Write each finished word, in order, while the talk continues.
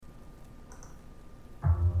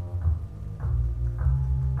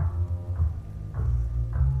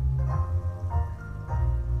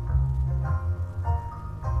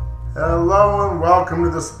Hello and welcome to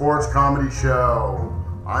the Sports Comedy Show.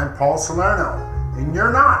 I'm Paul Salerno, and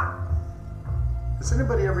you're not. Has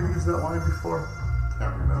anybody ever used that line before?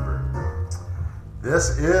 Can't remember.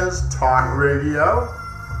 This is Talk Radio.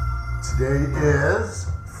 Today is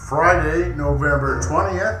Friday, November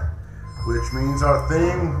 20th, which means our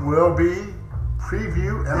theme will be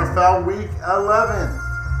Preview NFL Week 11.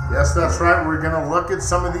 Yes, that's right. We're going to look at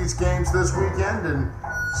some of these games this weekend and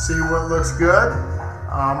see what looks good.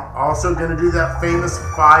 Also going to do that famous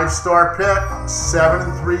 5-star pick,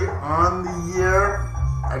 7-3 on the year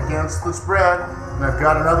against the spread. And I've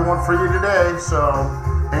got another one for you today, so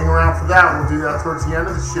hang around for that. We'll do that towards the end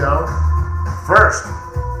of the show. First,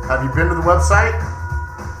 have you been to the website?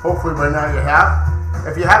 Hopefully by now you have.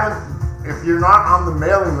 If you haven't, if you're not on the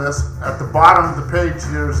mailing list, at the bottom of the page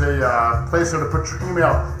there's a place there to put your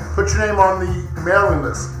email. Put your name on the mailing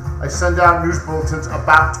list. I send out news bulletins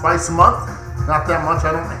about twice a month. Not that much.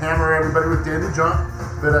 I don't hammer everybody with daily junk,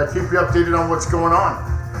 but I keep you updated on what's going on.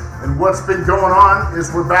 And what's been going on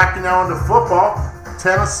is we're back now into football.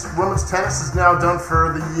 Tennis, women's tennis is now done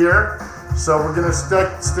for the year. So we're going to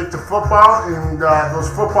stick to football and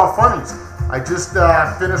those football funnies. I just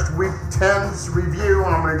finished Week 10's review,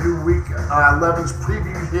 and I'm going to do Week 11's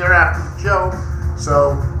preview here after the show.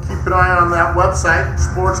 So keep an eye on that website,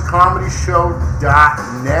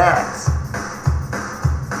 sportscomedyshow.net.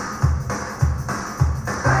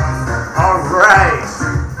 All right.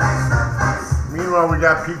 Meanwhile, we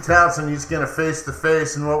got Pete Townsend. He's going to face the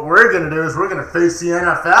face, and what we're going to do is we're going to face the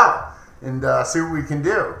NFL and see what we can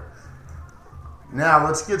do. Now,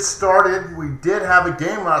 let's get started. We did have a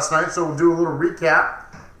game last night, so we'll do a little recap.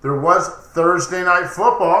 There was Thursday Night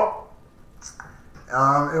Football.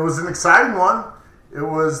 It was an exciting one. It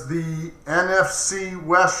was the NFC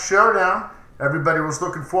West Showdown. Everybody was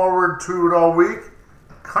looking forward to it all week.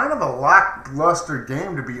 Kind of a lackluster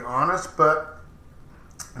game, to be honest, but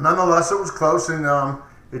nonetheless, it was close, and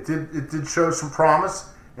it did show some promise.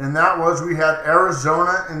 And that was, we had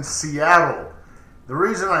Arizona and Seattle. The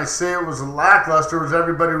reason I say it was a lackluster was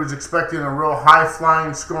everybody was expecting a real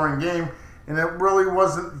high-flying scoring game, and it really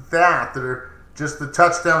wasn't that. Just the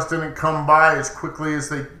touchdowns didn't come by as quickly as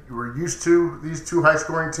they were used to, these two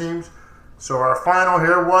high-scoring teams. So our final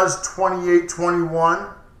here was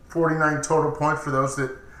 28-21, 49 total points for those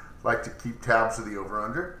that like to keep tabs of the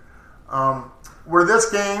over-under. Where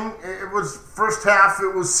this game, it was first half,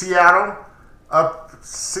 it was Seattle up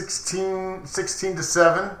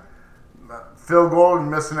 16-7. Field goal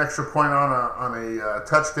and missed an extra point on a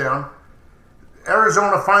touchdown.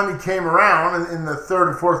 Arizona finally came around in the third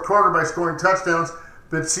and fourth quarter by scoring touchdowns,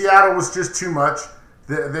 but Seattle was just too much.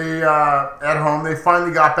 They at home, they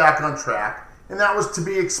finally got back on track, and that was to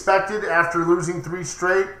be expected after losing 3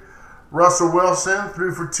 straight. Russell Wilson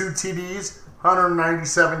threw for 2 TDs,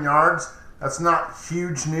 197 yards. That's not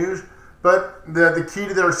huge news, but the key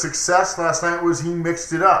to their success last night was he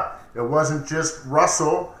mixed it up. It wasn't just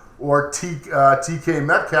Russell or TK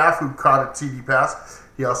Metcalf who caught a TD pass.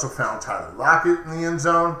 He also found Tyler Lockett in the end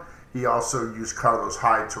zone. He also used Carlos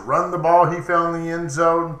Hyde to run the ball. He fell in the end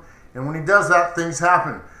zone. And when he does that, things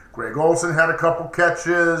happen. Greg Olsen had a couple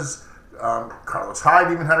catches. Carlos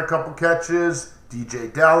Hyde even had a couple catches. DJ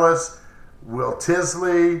Dallas, Will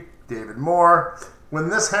Tisley, David Moore. When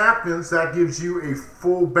this happens, that gives you a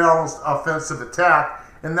full balanced offensive attack.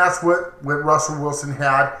 And that's what Russell Wilson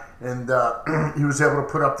had. And he was able to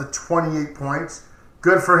put up the 28 points.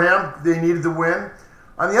 Good for him. They needed the win.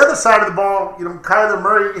 On the other side of the ball, Kyler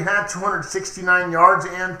Murray had 269 yards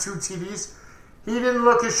and 2 TDs. He didn't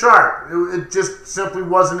look as sharp. It just simply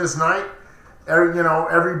wasn't his night.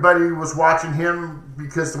 Everybody was watching him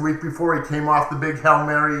because the week before he came off the big Hail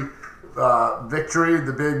Mary victory,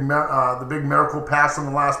 the big miracle pass on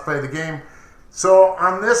the last play of the game. So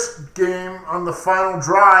on this game, on the final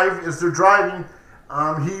drive, as they're driving,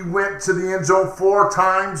 he went to the end zone 4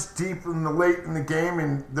 times deep late in the game,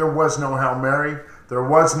 and there was no Hail Mary. There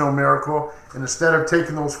was no miracle. And instead of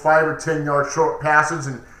taking those 5 or 10 yard short passes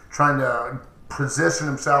and trying to position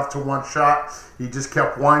himself to one shot, he just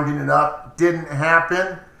kept winding it up. Didn't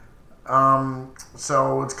happen.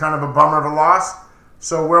 So it's kind of a bummer of a loss.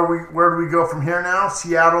 So where do we go from here now?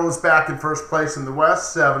 Seattle is back in first place in the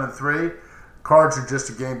West, 7-3. Cards are just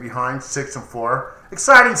a game behind, 6-4.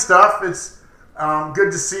 Exciting stuff. It's good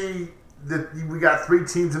to see that we got 3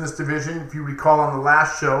 teams in this division. If you recall on the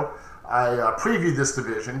last show, I previewed this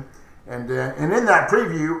division, and in that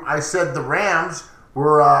preview, I said the Rams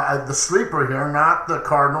were the sleeper here, not the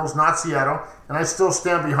Cardinals, not Seattle, and I still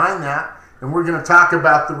stand behind that. And we're going to talk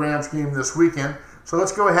about the Rams game this weekend. So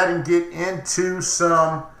let's go ahead and get into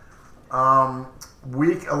some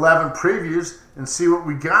Week 11 previews and see what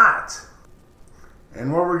we got.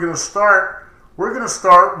 And where we're going to start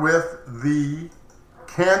with the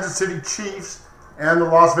Kansas City Chiefs and the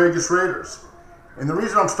Las Vegas Raiders. And the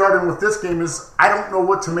reason I'm starting with this game is I don't know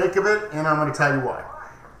what to make of it, and I'm going to tell you why.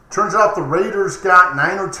 Turns out the Raiders got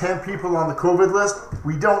 9 or 10 people on the COVID list.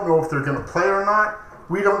 We don't know if they're going to play or not.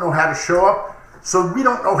 We don't know how to show up. So we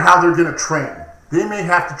don't know how they're going to train. They may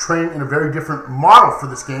have to train in a very different model for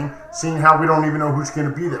this game, seeing how we don't even know who's going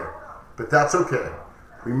to be there. But that's okay.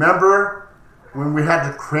 Remember when we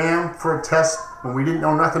had to cram for a test when we didn't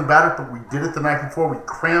know nothing about it, but we did it the night before? We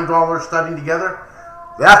crammed all our studying together.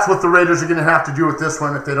 That's what the Raiders are going to have to do with this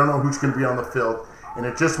one if they don't know who's going to be on the field. And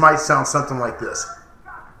it just might sound something like this.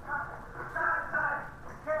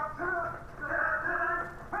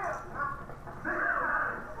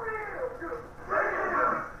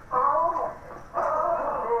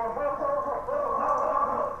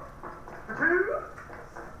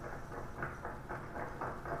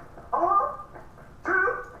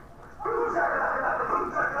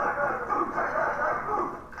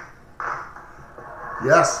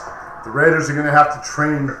 Yes, the Raiders are going to have to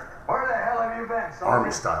train Where the hell have you been, son?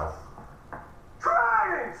 Army style.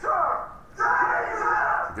 Training, sir! Training,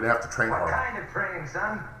 sir! They're going to have to train What hard. kind of training,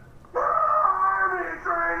 son? Army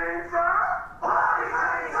training, sir! Army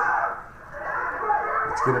training, sir!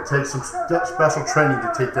 It's going to take some special training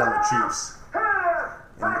to take down the Chiefs.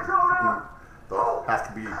 And they'll have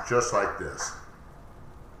to be just like this.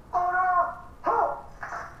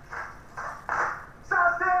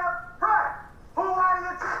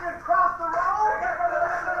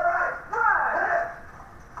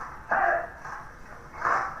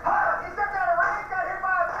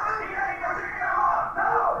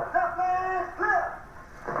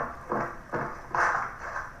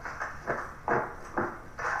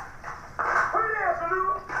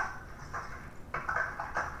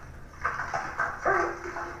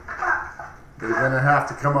 They're going to have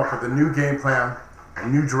to come up with a new game plan, a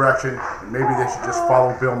new direction, and maybe they should just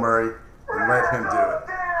follow Bill Murray and let him do it.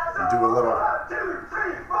 And do a little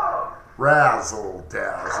razzle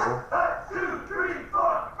dazzle.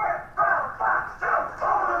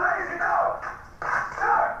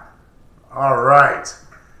 All right.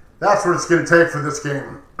 That's what it's going to take for this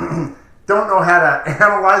game. Don't know how to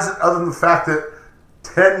analyze it other than the fact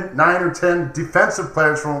that 9 or 10 defensive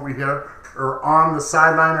players, from what we hear, are on the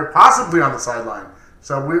sideline or possibly on the sideline.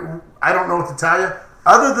 So I don't know what to tell you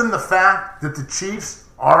other than the fact that the Chiefs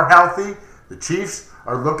are healthy. The Chiefs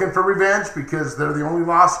are looking for revenge because they're the only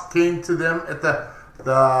loss came to them at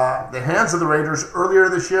the hands of the Raiders earlier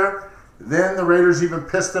this year. Then the Raiders even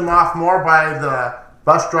pissed them off more by the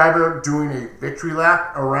bus driver doing a victory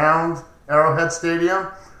lap around Arrowhead Stadium.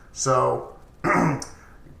 So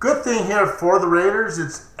good thing here for the Raiders,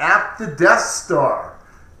 it's at the Death Star.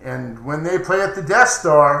 And when they play at the Death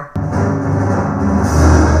Star,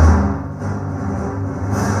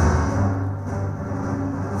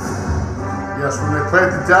 yes, when they play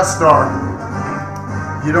at the Death Star,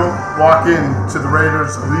 you don't walk into the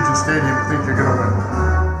Raiders Allegiant Stadium and think you're going to win.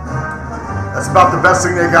 That's about the best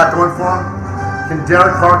thing they got going for them. Can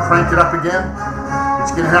Derek Carr crank it up again?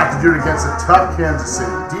 He's going to have to do it against a tough Kansas City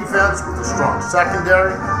defense with a strong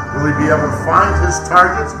secondary. Will he be able to find his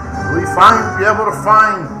targets? Will he be able to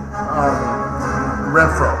find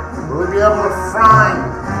Renfro? Will he be able to find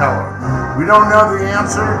Keller? We don't know the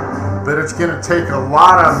answer, but it's going to take a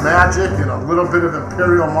lot of magic and a little bit of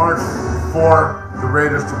Imperial March for the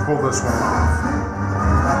Raiders to pull this one off.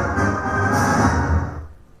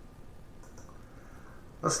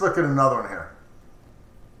 Let's look at another one here.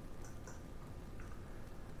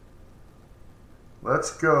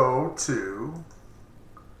 Let's go to...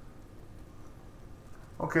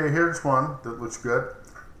 Okay, here's one that looks good.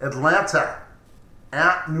 Atlanta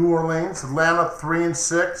at New Orleans. Atlanta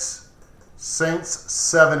 3-6. Saints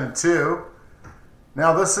 7-2.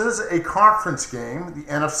 Now this is a conference game, the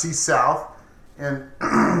NFC South, and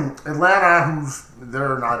Atlanta,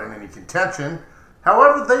 they're not in any contention.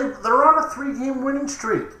 However, they're on a 3-game winning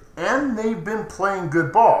streak, and they've been playing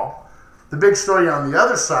good ball. The big story on the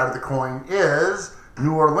other side of the coin is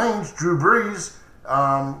New Orleans. Drew Brees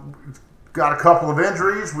got a couple of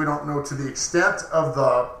injuries. We don't know to the extent of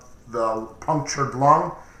the punctured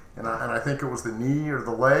lung, and I think it was the knee or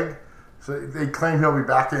the leg. So they claim he'll be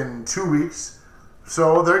back in 2 weeks.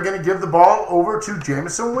 So they're going to give the ball over to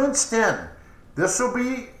Jameis Winston. This will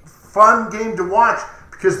be a fun game to watch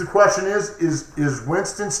because the question is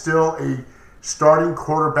Winston still a starting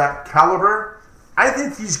quarterback caliber? I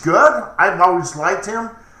think he's good. I've always liked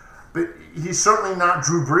him, but he's certainly not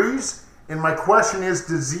Drew Brees. And my question is,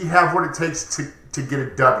 does he have what it takes to get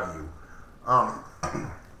a W?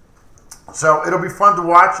 So it'll be fun to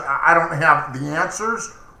watch. I don't have the answers,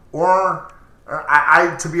 or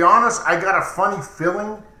to be honest, I got a funny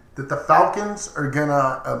feeling that the Falcons are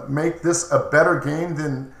gonna make this a better game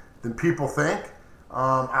than people think.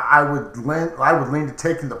 I would lean to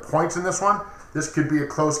taking the points in this one. This could be a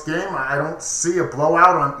close game. I don't see a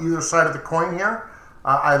blowout on either side of the coin here.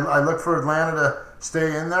 I look for Atlanta to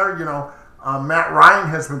stay in there. Matt Ryan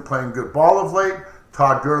has been playing good ball of late.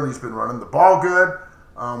 Todd Gurley's been running the ball good.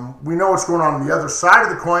 We know what's going on the other side of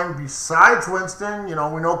the coin. Besides Winston, we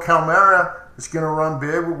know Kamara is going to run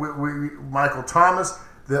big. Michael Thomas.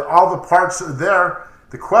 All the parts are there.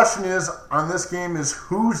 The question is on this game is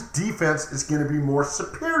whose defense is going to be more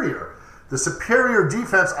superior. The superior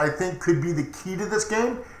defense, I think, could be the key to this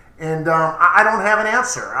game, and I don't have an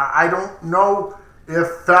answer. I don't know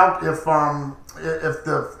if the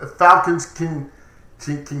Falcons can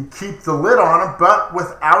keep the lid on them, but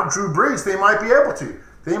without Drew Brees, they might be able to.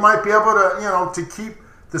 They might be able to to keep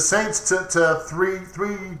the Saints to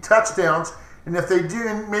three touchdowns. And if they do,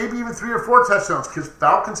 and maybe even 3 or 4 touchdowns, because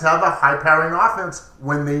Falcons have a high-powering offense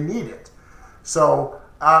when they need it. So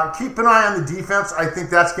keep an eye on the defense. I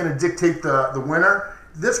think that's going to dictate the winner.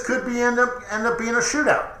 This could end up being a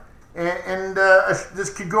shootout, and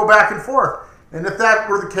this could go back and forth. And if that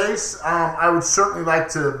were the case, I would certainly like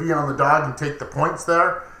to be on the dog and take the points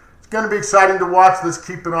there. It's going to be exciting to watch. Let's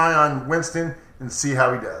keep an eye on Winston and see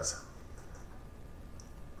how he does.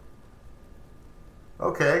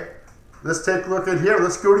 Okay. Let's take a look at here.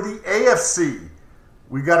 Let's go to the AFC.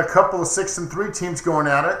 We got a couple of 6-3 teams going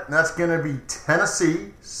at it, and that's going to be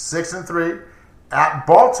Tennessee 6-3 at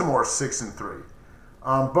Baltimore 6-3.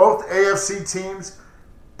 Both AFC teams,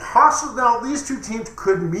 possibly now these two teams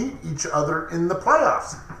could meet each other in the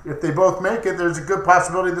playoffs. If they both make it, there's a good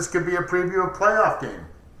possibility this could be a preview of playoff game.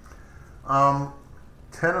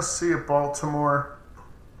 Tennessee at Baltimore.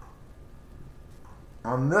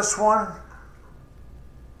 On this one.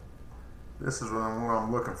 This is what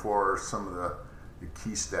I'm looking for, some of the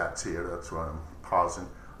key stats here. That's why I'm pausing.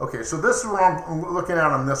 Okay, so this is what I'm looking at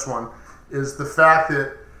on this one, is the fact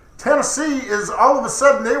that Tennessee is all of a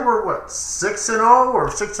sudden, they were, 6-0 or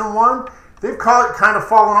 6-1? They've kind of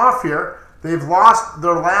fallen off here. They've lost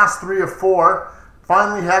their last 3 or 4.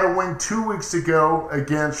 Finally had a win 2 weeks ago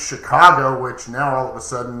against Chicago, which now all of a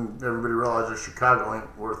sudden everybody realizes Chicago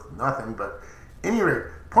ain't worth nothing. But anyway,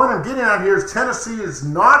 point I'm getting at here is Tennessee is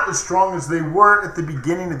not as strong as they were at the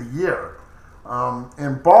beginning of the year.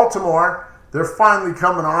 In Baltimore, they're finally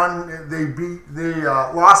coming on. They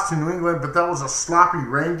lost to New England, but that was a sloppy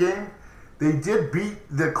rain game. They did beat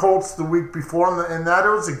the Colts the week before, and that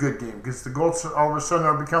was a good game because the Colts all of a sudden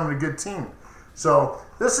are becoming a good team. So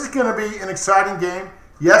this is going to be an exciting game.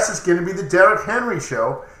 Yes, it's going to be the Derrick Henry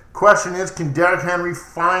show. Question is, can Derrick Henry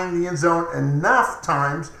find the end zone enough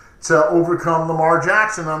times to overcome Lamar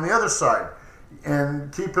Jackson on the other side?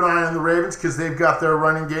 And keep an eye on the Ravens because they've got their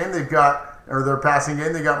running game, their passing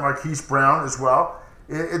game. They got Marquise Brown as well.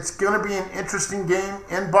 It's going to be an interesting game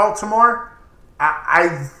in Baltimore. I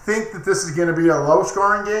think that this is going to be a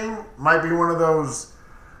low-scoring game. Might be one of those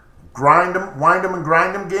wind 'em and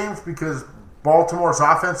grind 'em games because Baltimore's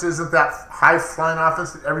offense isn't that high-flying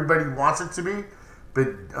offense that everybody wants it to be.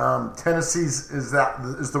 But Tennessee's is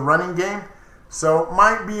the running game. So it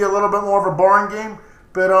might be a little bit more of a boring game,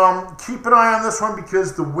 but keep an eye on this one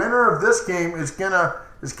because the winner of this game is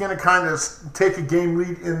gonna kind of take a game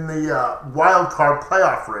lead in the wild card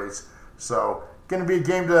playoff race. So going to be a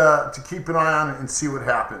game to keep an eye on and see what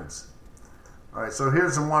happens. All right, so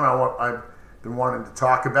here's the one I've been wanting to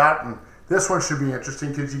talk about, and this one should be interesting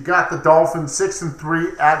because you got the Dolphins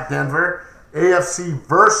 6-3 at Denver, AFC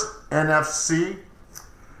versus NFC.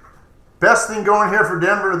 Best thing going here for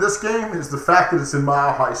Denver this game is the fact that it's in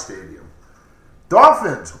Mile High Stadium.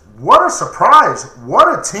 Dolphins, what a surprise. What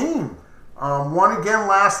a team. Won again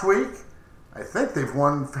last week. I think they've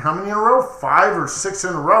won how many in a row? 5 or 6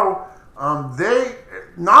 in a row. They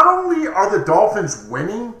not only are the Dolphins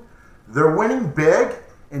winning, they're winning big.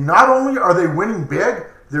 And not only are they winning big,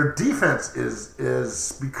 their defense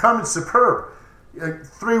is becoming superb.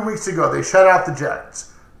 3 weeks ago, they shut out the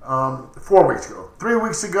Jets. 4 weeks ago. 3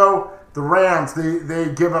 weeks ago, the Rams,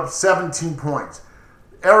 they give up 17 points.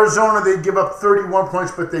 Arizona, they give up 31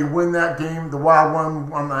 points, but they win that game, the wild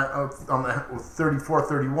one on the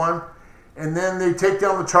 34-31. And then they take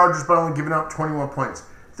down the Chargers by only giving up 21 points.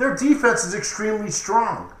 Their defense is extremely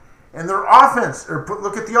strong. And their offense,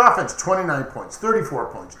 look at the offense, 29 points,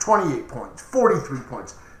 34 points, 28 points, 43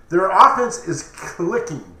 points. Their offense is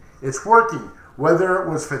clicking. It's working. Whether it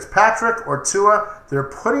was Fitzpatrick or Tua, they're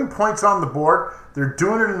putting points on the board. They're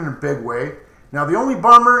doing it in a big way. Now, the only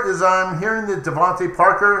bummer is I'm hearing that Devontae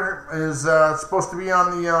Parker is supposed to be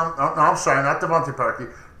on the... no, I'm sorry, not Devontae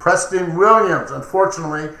Parker. Preston Williams,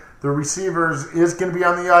 unfortunately, the receivers is going to be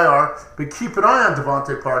on the IR. But keep an eye on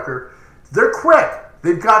Devontae Parker. They're quick.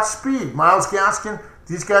 They've got speed. Myles Gaskin,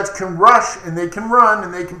 these guys can rush, and they can run,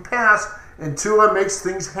 and they can pass. And Tua makes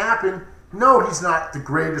things happen. No, he's not the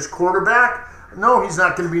greatest quarterback. No, he's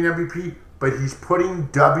not going to be an MVP. But he's putting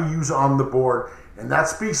W's on the board. And that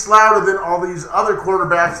speaks louder than all these other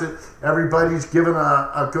quarterbacks that everybody's given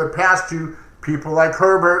a good pass to. People like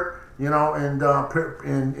Herbert,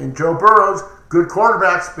 and Joe Burrows, good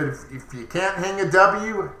quarterbacks. But if you can't hang a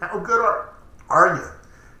W, how good are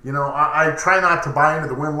you? I try not to buy into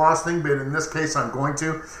the win-loss thing, but in this case, I'm going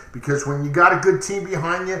to. Because when you got a good team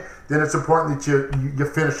behind you, then it's important that you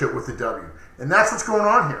finish it with the W. And that's what's going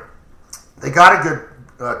on here. They got a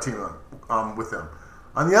good team with them.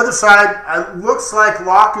 On the other side, it looks like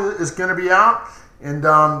Locke is going to be out, and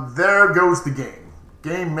there goes the game.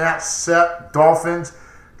 Game match set, Dolphins.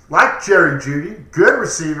 Like Jerry Jeudy, good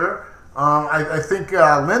receiver. I think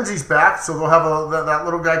Lindsey's back, so they'll have that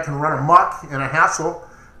little guy can run amok in a hassle.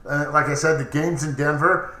 Like I said, the game's in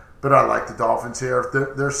Denver, but I like the Dolphins here.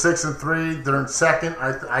 They're 6-3. They're in second.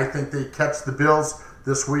 I think they catch the Bills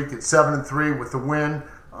this week at 7-3 with the win.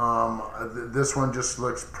 This one just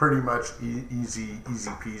looks pretty much easy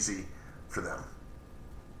peasy for them.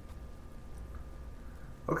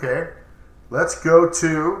 Okay, let's go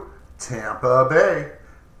to Tampa Bay.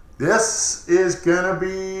 This is going to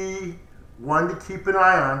be one to keep an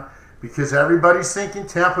eye on because everybody's thinking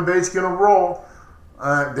Tampa Bay's going to roll.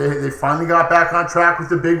 They finally got back on track with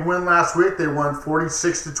the big win last week. They won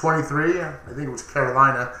 46-23. I think it was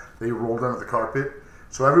Carolina. They rolled under the carpet.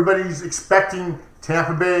 So everybody's expecting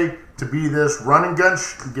Tampa Bay to be this run and gun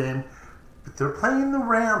game, but they're playing the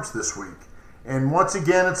Rams this week. And once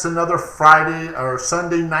again, it's another Friday or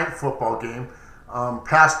Sunday night football game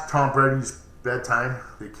past Tom Brady's bedtime,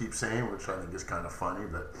 they keep saying, which I think is kind of funny,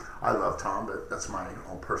 but I love Tom, but that's my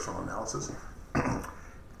own personal analysis.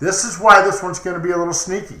 This is why this one's going to be a little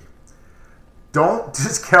sneaky. Don't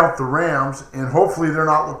discount the Rams, and hopefully they're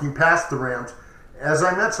not looking past the Rams. As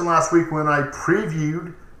I mentioned last week when I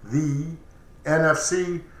previewed the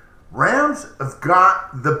NFC, Rams have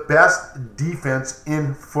got the best defense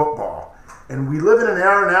in football. And we live in an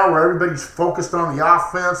era now where everybody's focused on the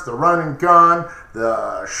offense, the run and gun,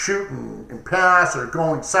 the shoot and pass, or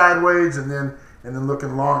going sideways and then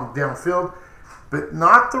looking long downfield. But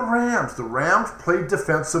not the Rams. The Rams play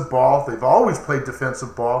defensive ball. They've always played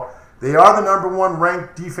defensive ball. They are the number one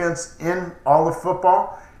ranked defense in all of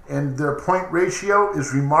football. And their point ratio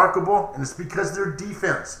is remarkable, and it's because their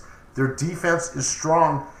defense is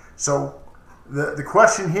strong. So the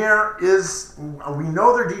question here is, we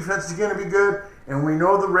know their defense is going to be good, and we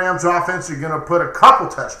know the Rams offense are going to put a couple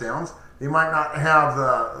touchdowns. They might not have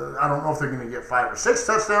I don't know if they're going to get 5 or 6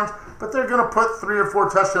 touchdowns, but they're going to put 3 or 4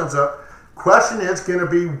 touchdowns up. Question is going to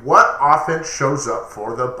be what offense shows up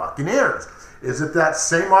for the Buccaneers. Is it that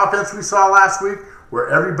same offense we saw last week where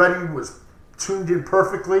everybody was tuned in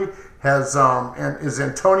perfectly? And is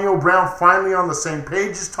Antonio Brown finally on the same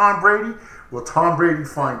page as Tom Brady? Will Tom Brady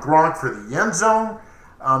find Gronk for the end zone?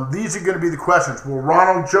 These are going to be the questions. Will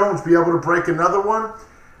Ronald Jones be able to break another one?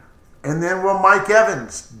 And then will Mike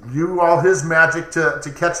Evans do all his magic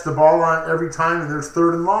to catch the ball on every time and there's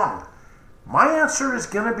 3rd and long? My answer is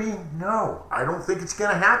going to be no. I don't think it's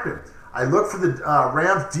going to happen. I look for the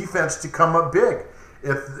Rams defense to come up big.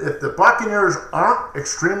 If the Buccaneers aren't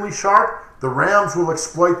extremely sharp, the Rams will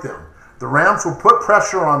exploit them. The Rams will put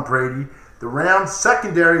pressure on Brady. The Rams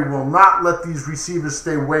secondary will not let these receivers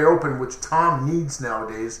stay way open, which Tom needs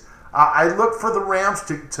nowadays. I look for the Rams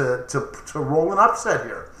to roll an upset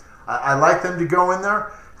here. I like them to go in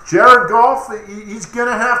there. Jared Goff, he's going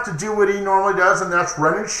to have to do what he normally does, and that's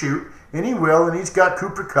run and shoot. And he will, and he's got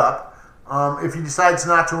Cooper Kupp. If he decides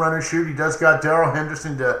not to run and shoot, he does got Darrell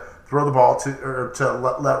Henderson to throw the ball to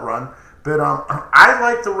let run. But I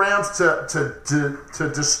like the Rams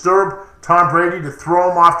to disturb Tom Brady, to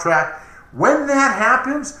throw him off track. When that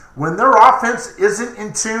happens, when their offense isn't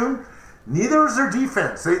in tune, neither is their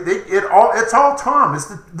defense. It's all Tom.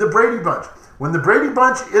 It's the Brady bunch. When the Brady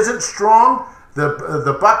bunch isn't strong,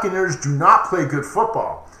 the Buccaneers do not play good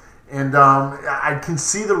football. And I can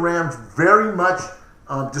see the Rams very much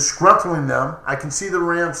disgruntling them. I can see the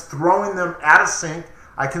Rams throwing them out of sync.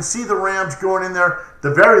 I can see the Rams going in there,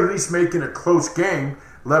 the very least making a close game,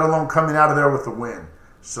 let alone coming out of there with a win.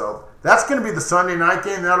 So that's going to be the Sunday night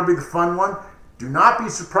game. That'll be the fun one. Do not be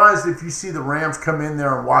surprised if you see the Rams come in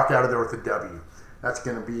there and walk out of there with a W. That's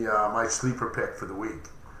going to be my sleeper pick for the week.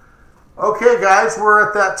 Okay, guys, we're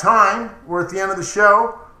at that time. We're at the end of the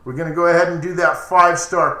show. We're going to go ahead and do that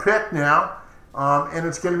 5-star pick now. And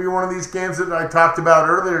it's going to be one of these games that I talked about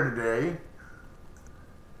earlier today.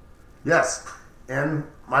 Yes, and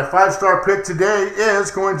my 5-star pick today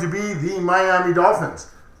is going to be the Miami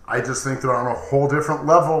Dolphins. I just think they're on a whole different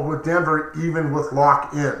level with Denver, even with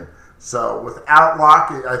Locke in. So without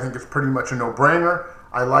Locke, I think it's pretty much a no-brainer.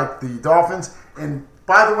 I like the Dolphins. And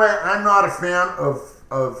by the way, I'm not a fan of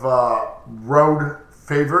road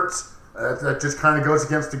favorites. That just kind of goes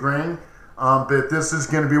against the grain. But this is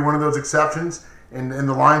going to be one of those exceptions. And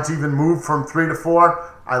the lines even moved from 3 to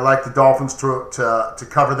 4. I like the Dolphins to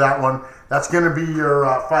cover that one. That's going to be your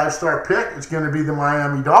 5-star pick. It's going to be the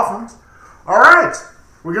Miami Dolphins. All right.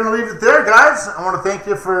 We're going to leave it there, guys. I want to thank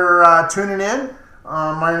you for tuning in.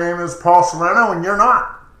 My name is Paul Salerno, and you're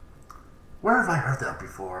not. Where have I heard that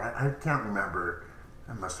before? I can't remember.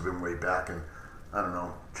 It must have been way back in, I don't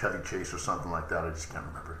know, Chevy Chase or something like that. I just can't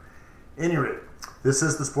remember. Any rate, this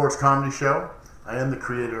is the Sports Comedy Show. I am the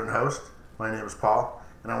creator and host. My name is Paul,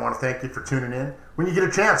 and I want to thank you for tuning in. When you get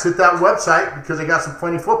a chance, hit that website because I got some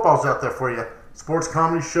funny footballs out there for you.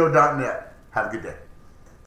 SportsComedyShow.net. Have a good day.